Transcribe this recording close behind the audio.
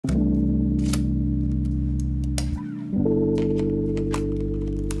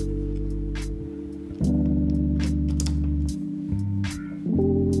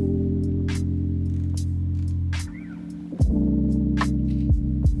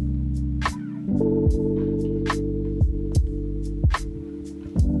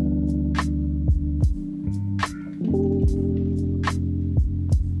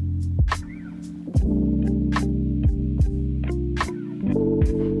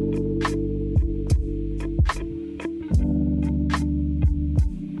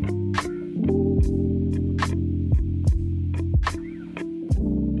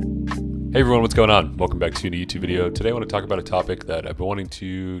Everyone, what's going on? Welcome back to a new YouTube video. Today I want to talk about a topic that I've been wanting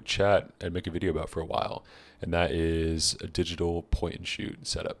to chat and make a video about for a while, and that is a digital point and shoot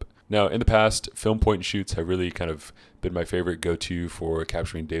setup. Now, in the past, film point and shoots have really kind of been my favorite go-to for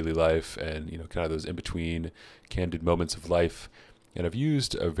capturing daily life and, kind of those in-between candid moments of life. And I've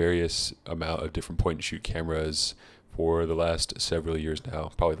used a various amount of different point and shoot cameras for the last several years now,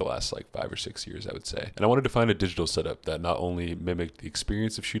 probably the last like 5 or 6 years, I would say. And I wanted to find a digital setup that not only mimicked the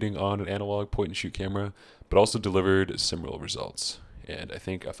experience of shooting on an analog point and shoot camera, but also delivered similar results. And I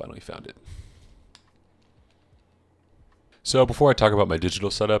think I finally found it. So before I talk about my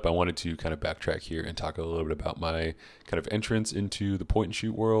digital setup, I wanted to kind of backtrack here and talk a little bit about my kind of entrance into the point and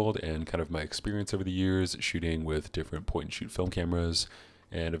shoot world and kind of my experience over the years shooting with different point and shoot film cameras,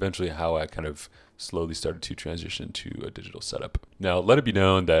 and eventually how I kind of slowly started to transition to a digital setup. Now, let it be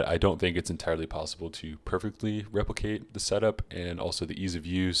known that I don't think it's entirely possible to perfectly replicate the setup and also the ease of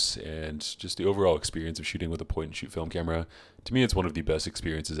use and just the overall experience of shooting with a point and shoot film camera. To me, it's one of the best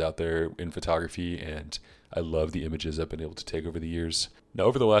experiences out there in photography, and I love the images I've been able to take over the years. Now,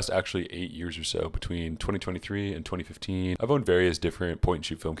 over the last actually 8 years or so, between 2023 and 2015, I've owned various different point and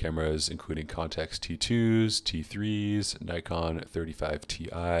shoot film cameras, including Contax T2s, T3s, Nikon 35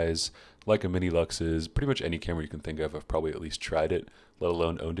 Ti's, Leica Mini Luxes, pretty much any camera you can think of. I've probably at least tried it, let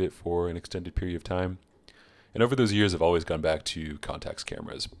alone owned it for an extended period of time. And over those years, I've always gone back to Contax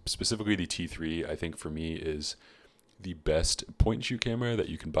cameras. Specifically, the T3, I think for me is the best point and shoot camera that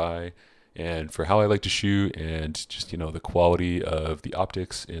you can buy. And for how I like to shoot and just, the quality of the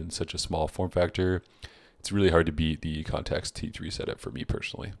optics in such a small form factor, it's really hard to beat the Contax T3 setup for me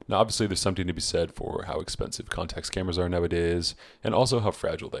personally. Now, obviously, there's something to be said for how expensive Contax cameras are nowadays and also how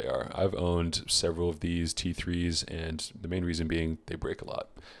fragile they are. I've owned several of these T3s, and the main reason being they break a lot.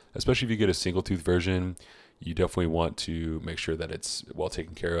 Especially if you get a single tooth version, you definitely want to make sure that it's well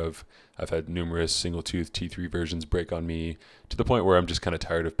taken care of. I've had numerous single tooth T3 versions break on me to the point where I'm just kind of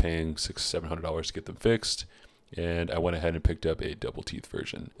tired of paying $600-700 to get them fixed. And I went ahead and picked up a double teeth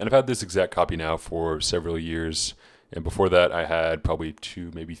version. And I've had this exact copy now for several years. And before that, I had probably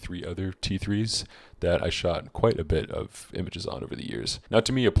 2, maybe 3 other T3s that I shot quite a bit of images on over the years. Now,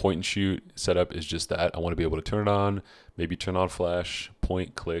 to me, a point and shoot setup is just that. I want to be able to turn it on, maybe turn on flash,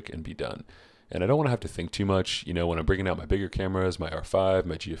 point, click, and be done. And I don't want to have to think too much. When I'm bringing out my bigger cameras, my R5,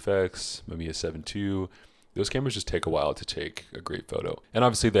 my GFX, my Mamiya 7 II, those cameras just take a while to take a great photo. And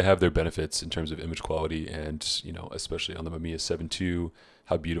obviously they have their benefits in terms of image quality and, especially on the Mamiya 7 II,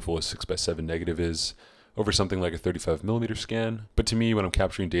 how beautiful a 6x7 negative is over something like a 35mm scan. But to me, when I'm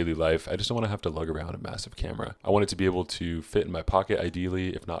capturing daily life, I just don't want to have to lug around a massive camera. I want it to be able to fit in my pocket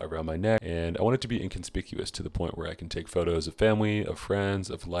ideally, if not around my neck. And I want it to be inconspicuous to the point where I can take photos of family, of friends,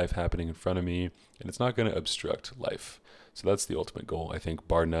 of life happening in front of me, and it's not going to obstruct life. So that's the ultimate goal, I think,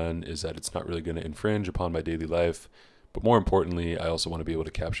 bar none, is that it's not really going to infringe upon my daily life. But more importantly, I also want to be able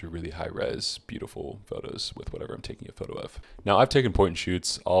to capture really high-res, beautiful photos with whatever I'm taking a photo of. Now, I've taken point and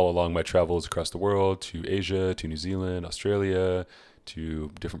shoots all along my travels across the world, to Asia, to New Zealand, Australia,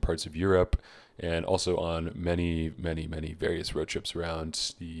 to different parts of Europe, and also on many, many, many various road trips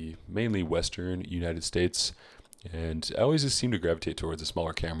around the mainly Western United States. And I always just seem to gravitate towards a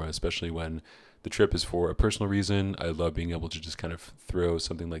smaller camera, especially when the trip is for a personal reason. I love being able to just kind of throw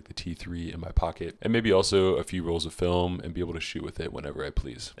something like the T3 in my pocket and maybe also a few rolls of film and be able to shoot with it whenever I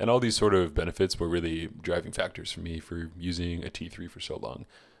please. And all these sort of benefits were really driving factors for me for using a T3 for so long.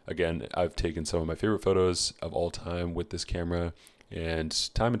 Again, I've taken some of my favorite photos of all time with this camera, and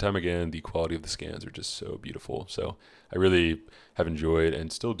time again, the quality of the scans are just so beautiful. So I really have enjoyed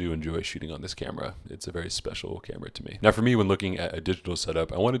and still do enjoy shooting on this camera. It's a very special camera to me. Now, for me, when looking at a digital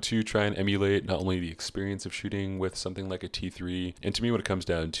setup, I wanted to try and emulate not only the experience of shooting with something like a T3, and to me, when it comes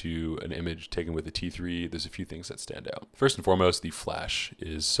down to an image taken with a T3, there's a few things that stand out. First and foremost, the flash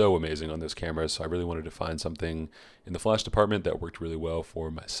is so amazing on those cameras, so I really wanted to find something in the flash department that worked really well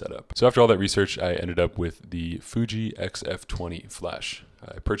for my setup. So after all that research, I ended up with the Fuji X-F20 flash.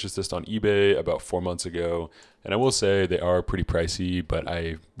 I purchased this on eBay about 4 months ago, and I will say they are pretty pricey, but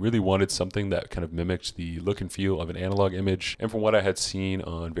I really wanted something that kind of mimicked the look and feel of an analog image. And from what I had seen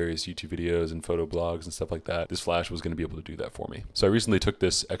on various YouTube videos and photo blogs and stuff like that, this flash was going to be able to do that for me. So I recently took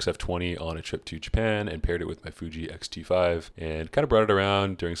this X-F20 on a trip to Japan and paired it with my Fuji X-T5 and kind of brought it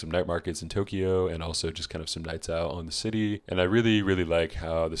around during some night markets in Tokyo and also just kind of some nights out on the city. And I really, really like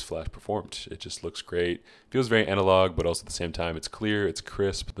how this flash performed. It just looks great. Feels very analog, but also at the same time, it's clear, it's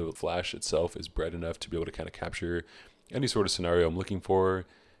crisp. The flash itself is bright enough to be able to kind of capture any sort of scenario I'm looking for.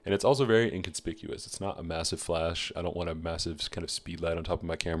 And it's also very inconspicuous. It's not a massive flash. I don't want a massive kind of speed light on top of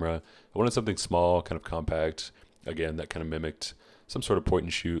my camera. I wanted something small, kind of compact, again, that kind of mimicked some sort of point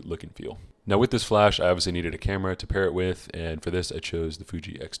and shoot look and feel. Now with this flash, I obviously needed a camera to pair it with, and for this I chose the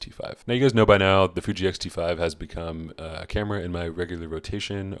Fuji X-T5. Now you guys know by now, the Fuji X-T5 has become a camera in my regular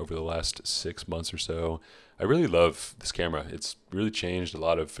rotation over the last 6 months or so. I really love this camera. It's really changed a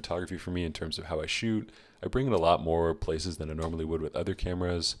lot of photography for me in terms of how I shoot. I bring it a lot more places than I normally would with other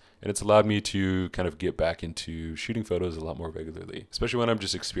cameras, and it's allowed me to kind of get back into shooting photos a lot more regularly, especially when I'm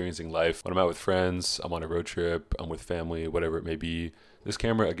just experiencing life. When I'm out with friends, I'm on a road trip, I'm with family, whatever it may be. This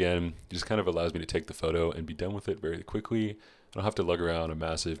camera, again, just kind of allows me to take the photo and be done with it very quickly. I don't have to lug around a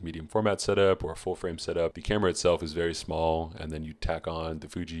massive medium format setup or a full frame setup. The camera itself is very small, and then you tack on the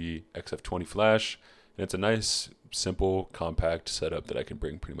Fuji XF20 flash, and it's a nice, simple, compact setup that I can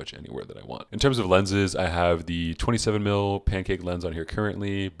bring pretty much anywhere that I want. In terms of lenses, I have the 27mm pancake lens on here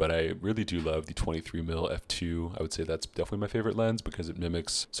currently, but I really do love the 23mm f2. I would say that's definitely my favorite lens because it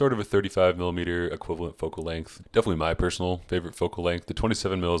mimics sort of a 35mm equivalent focal length. Definitely my personal favorite focal length. The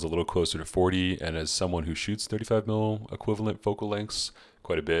 27mm is a little closer to 40, and as someone who shoots 35mm equivalent focal lengths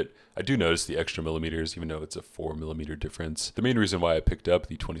quite a bit, I do notice the extra millimeters, even though it's a 4mm difference. The main reason why I picked up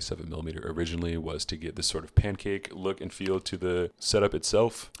the 27mm originally was to get this sort of pancake look and feel to the setup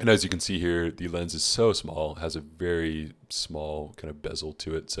itself. And as you can see here, the lens is so small, has a very small kind of bezel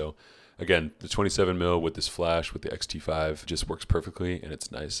to it. So again, the 27mm with this flash with the X-T5 just works perfectly, and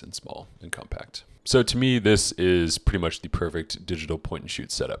it's nice and small and compact. So to me, this is pretty much the perfect digital point and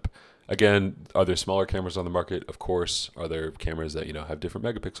shoot setup. Again, are there smaller cameras on the market? Of course. Are there cameras that, have different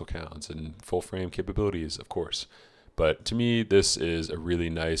megapixel counts and full frame capabilities? Of course. But to me, this is a really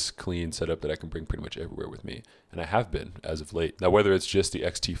nice, clean setup that I can bring pretty much everywhere with me. And I have been as of late. Now, whether it's just the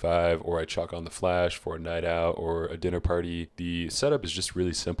X-T5 or I chalk on the flash for a night out or a dinner party, the setup is just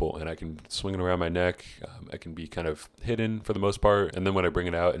really simple, and I can swing it around my neck. I can be kind of hidden for the most part. And then when I bring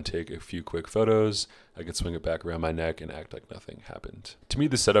it out and take a few quick photos, I can swing it back around my neck and act like nothing happened. To me,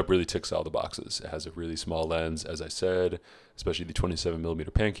 the setup really ticks all the boxes. It has a really small lens, as I said, especially the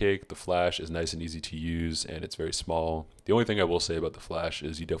 27mm pancake. The flash is nice and easy to use, and it's very small. The only thing I will say about the flash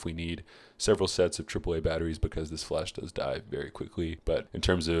is you definitely need several sets of AAA batteries because this flash does die very quickly. But in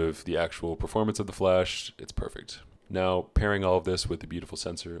terms of the actual performance of the flash, it's perfect. Now, pairing all of this with the beautiful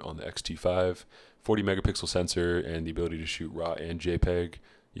sensor on the X-T5, 40 megapixel sensor, and the ability to shoot RAW and JPEG,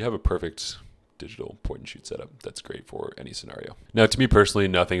 you have a perfect digital point and shoot setup that's great for any scenario. Now, to me personally,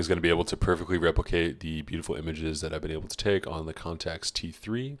 nothing is going to be able to perfectly replicate the beautiful images that I've been able to take on the Contax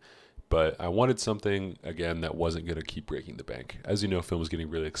T3, but I wanted something, again, that wasn't going to keep breaking the bank. As you know, film is getting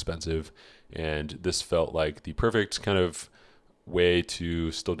really expensive, and this felt like the perfect kind of way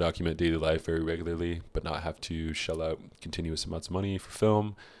to still document daily life very regularly, but not have to shell out continuous amounts of money for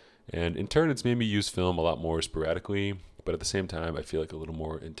film. And in turn, it's made me use film a lot more sporadically, but at the same time, I feel like a little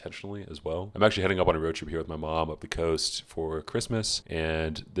more intentionally as well. I'm actually heading up on a road trip here with my mom up the coast for Christmas,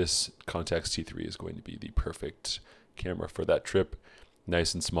 and this Contax T3 is going to be the perfect camera for that trip.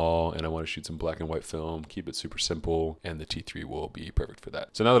 Nice and small, and I want to shoot some black and white film, keep it super simple, and the T3 will be perfect for that.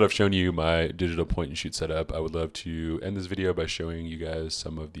 So now that I've shown you my digital point and shoot setup, I would love to end this video by showing you guys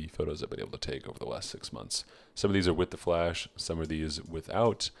some of the photos I've been able to take over the last 6 months. Some of these are with the flash, some of these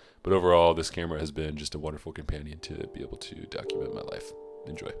without, but overall this camera has been just a wonderful companion to be able to document my life.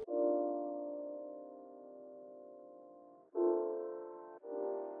 Enjoy.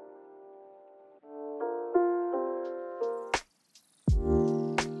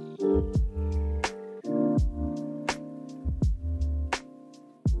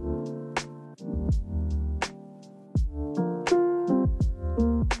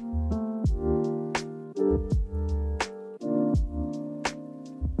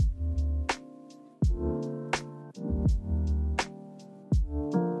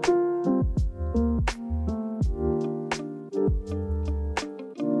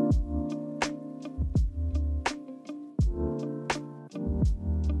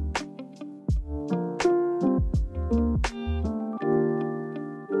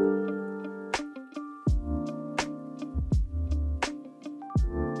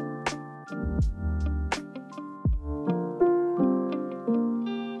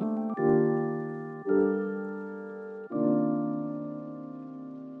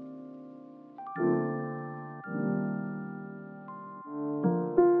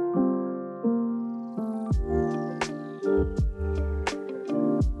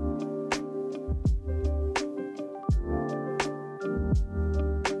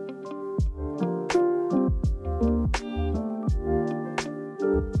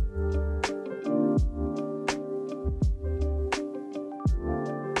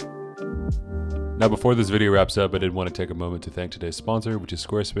 Now, before this video wraps up, I did want to take a moment to thank today's sponsor, which is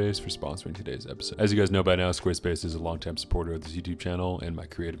Squarespace, for sponsoring today's episode. As you guys know by now, Squarespace is a longtime supporter of this YouTube channel and my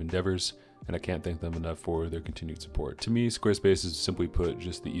creative endeavors. and I can't thank them enough for their continued support. To me, Squarespace is, simply put,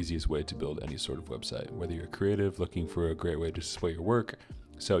 just the easiest way to build any sort of website. Whether you're creative, looking for a great way to display your work,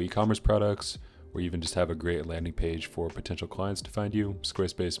 sell e-commerce products, or even just have a great landing page for potential clients to find you,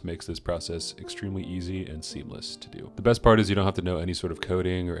 Squarespace makes this process extremely easy and seamless to do. The best part is you don't have to know any sort of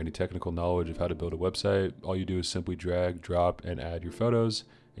coding or any technical knowledge of how to build a website. All you do is simply drag, drop, and add your photos,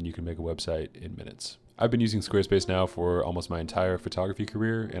 and you can make a website in minutes. I've been using Squarespace now for almost my entire photography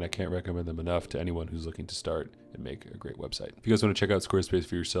career, and I can't recommend them enough to anyone who's looking to start and make a great website. If you guys want to check out Squarespace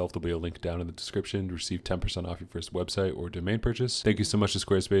for yourself, there'll be a link down in the description to receive 10% off your first website or domain purchase. Thank you so much to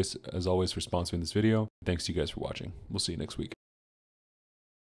Squarespace, as always, for sponsoring this video. Thanks to you guys for watching. We'll see you next week.